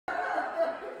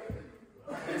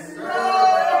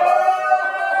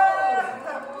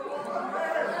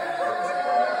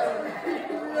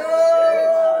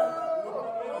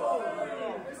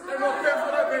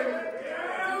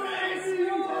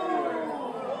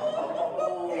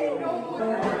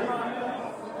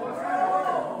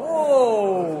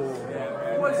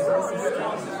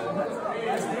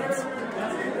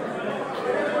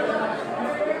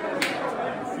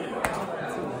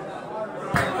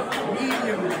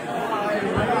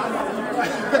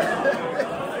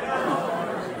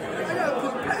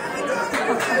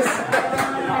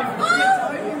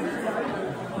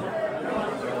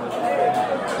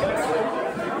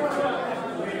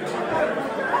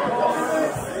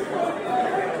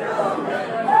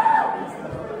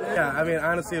I mean,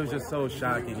 honestly, it was just so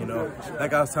shocking, you know.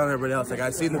 Like I was telling everybody else, like I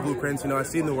seen the blueprints, you know, I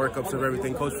seen the workups of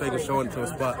everything. Coach Fake was showing it to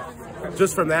us, but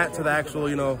just from that to the actual,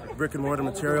 you know, brick and mortar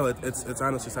material, it's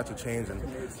honestly such a change, and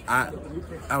I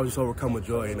was just overcome with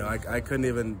joy. You know, I couldn't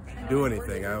even do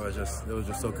anything. It was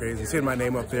just so crazy. Seeing my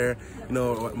name up there, you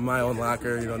know, my own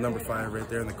locker, you know, number 5 right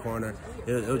there in the corner.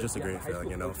 It was just a great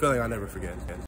feeling, you know, feeling I'll never forget.